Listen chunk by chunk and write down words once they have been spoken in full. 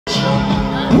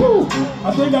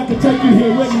I think I can take you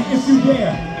here with me if you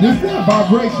dare. This is that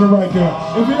vibration right there.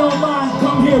 If you don't mind,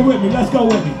 come here with me. Let's go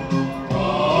with me.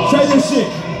 Say this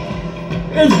shit.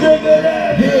 It's bigger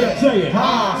than here. Say it.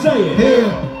 Say it.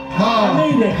 Here. I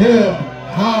need it. Here.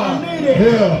 I need it.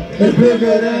 Here. It's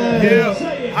bigger than here.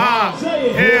 Say it. Ha. Say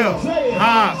it. Here. Say it.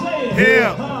 Ha. Say it.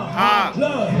 Here. Ha.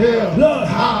 Love. Here.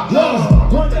 Love.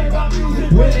 Love. One thing about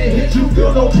music. when it hit you,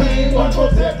 feel no pain.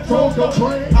 1% controls no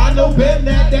train. I know Ben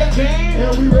that game.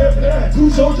 And we rep that. 2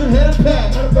 soldiers had a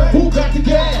pack. Who got the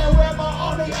gas? And where my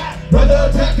army at? Brother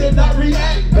attack did not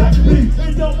react. Back to beat.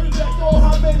 They don't reject all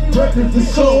how many records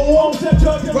is sold.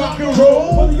 Rock and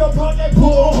roll. One of your partners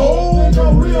pull a hole in the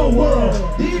real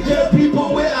world. These just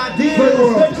people with ideas.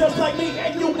 They just like me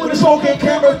and you with a smoking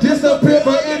camera disappear,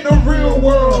 but in the real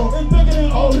world. It's bigger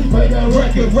than all these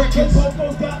records.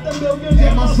 Vocals got the millions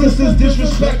and my sisters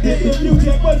disrespected. If you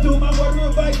can't but do my word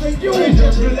advice, you ain't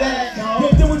just relax.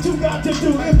 Then do what you got to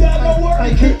do. If that don't work, I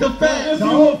keep the facts. If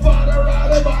you a fighter,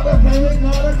 rider, by the panic,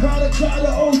 not a crowd of try to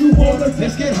oh you wanna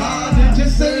just get high, then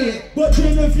just say it. But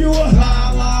then if you a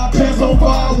lie, pants on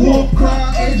fire, wolf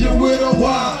cry, agent with a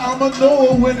Y, I'ma know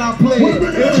it when I play it.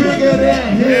 It's bigger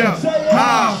than here. Say it,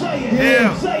 say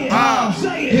it, say it,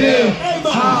 say it,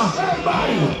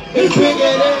 everybody, it's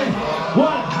bigger than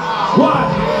what?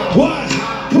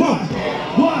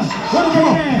 What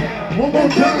again? One more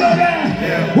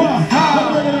time. What?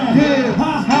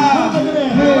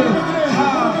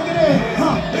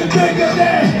 It's bigger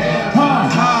than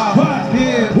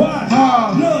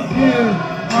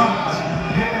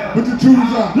put your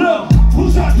shoes up. Look,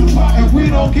 who's out to fight? If we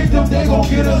don't get them, they gon'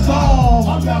 get us all.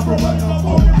 I'm down for running up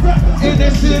on the record. In the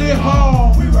city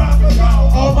hall, we rock and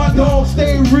roll. All my dogs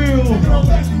stay real.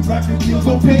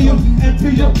 Gon' pay you and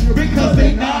pay you because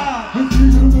they nod.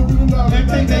 They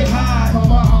think they hide.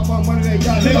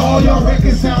 They all your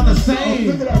records sound the same.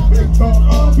 Look at that big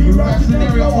talk. We rock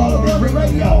scenario all over the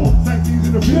radio.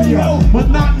 In the video.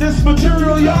 Monotonous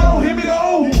material, y'all don't hear me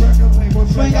though.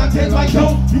 Slang I take like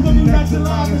dope. You can be next in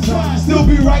line and try. Still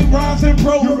be right rhymes and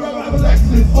pro.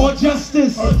 Or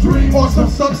justice. A dream or some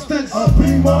substance. A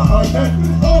beamer, a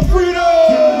necklace. Or freedom.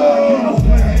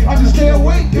 I just stay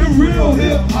awake in real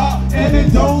hip hop. And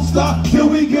it don't stop till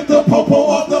we get the popo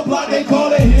off the block. They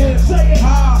call it hip. Say it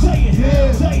high. Say it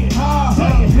here. Say it high.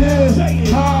 Say it here. Say it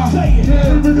high. Say it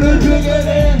here. It's bigger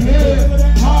than here.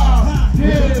 High.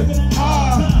 Here.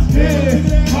 High. Here.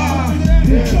 High.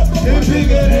 It's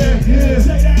bigger than here.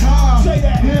 Say that. Say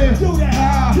that. Do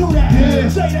that. Do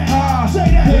that. Say that. Say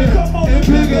that. Come on. It's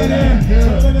bigger than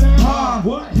here.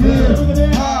 What? Here.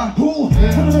 Who?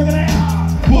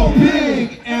 For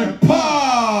Big and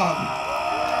Pop.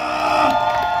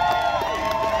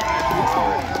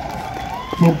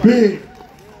 For Big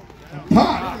and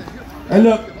Pop. And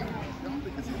look,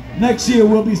 next year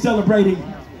we'll be celebrating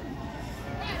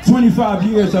 25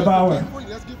 years of our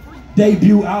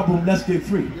debut album, Let's Get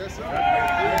Free.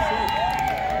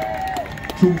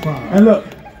 25. And look,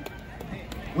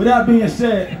 with that being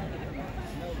said,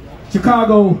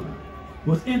 Chicago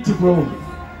was integral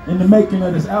in the making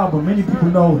of this album. Many people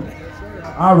know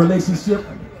our relationship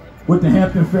with the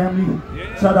Hampton family.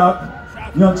 Shout out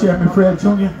young Chairman Prez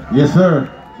Jr. Yes, sir.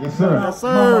 Yes, sir. Yes,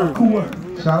 sir.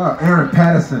 Shout out Aaron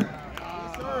Patterson.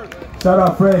 Shout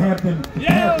out Fred Hampton.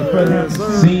 Fred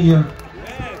Hampton Senior.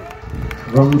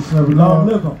 Long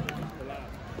live him.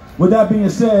 With that being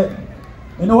said,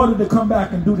 in order to come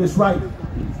back and do this right,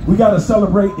 we got to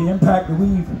celebrate the impact that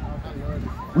we've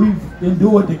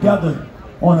endured together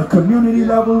on a community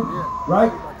level,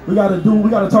 right? We got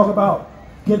to talk about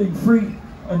getting free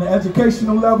on the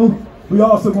educational level. We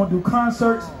also going to do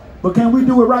concerts, but can we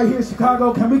do it right here,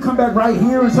 Chicago? Can we come back right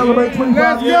here and celebrate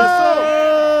 25 years?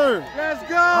 Let's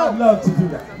go! I'd love to do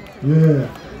that. Yeah.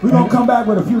 We're going to come back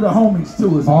with a few of the homies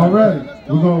too. Already.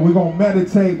 We're gonna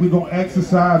meditate, we're gonna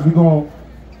exercise, we're gonna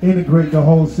integrate the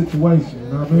whole situation, you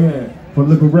know what I mean? Yeah. For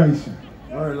liberation.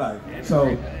 Word life.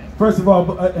 So, first of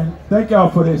all, and thank y'all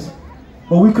for this,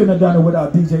 but we couldn't have done it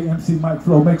without DJ MC Mike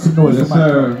Flo. Make some noise. Yes, for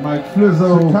Mike sir. Flo. Mike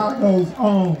Flizzo.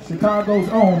 Chicago's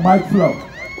own Mike Flo.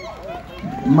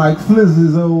 Mike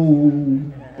Flizzo.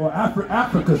 Or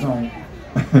Africa's own.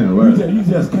 You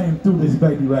just came through this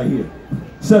baby right here.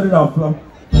 Set it off, Flo.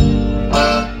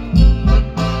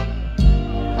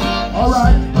 All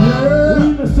right. Yeah. We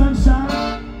in the sunshine.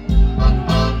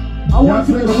 I want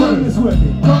you to sing this with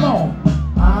me. Come on.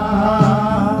 I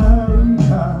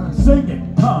sing it.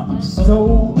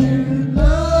 So in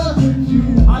love with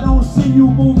you. I don't see you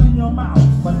moving your mouth.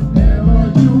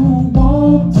 Whatever you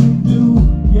want to do.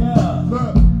 Yeah.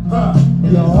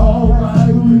 You're all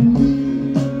right with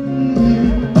me.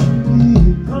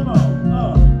 Come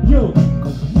on. You.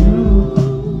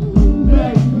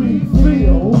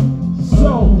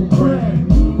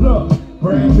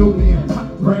 Nubian,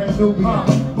 brand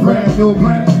Nubian, brand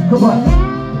Nubian. Come on.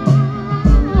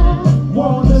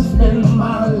 Wanna spend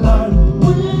my life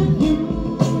with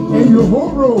you. And your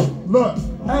guru, look,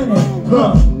 Ain't it?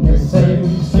 Look. the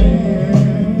same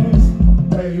sense,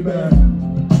 baby.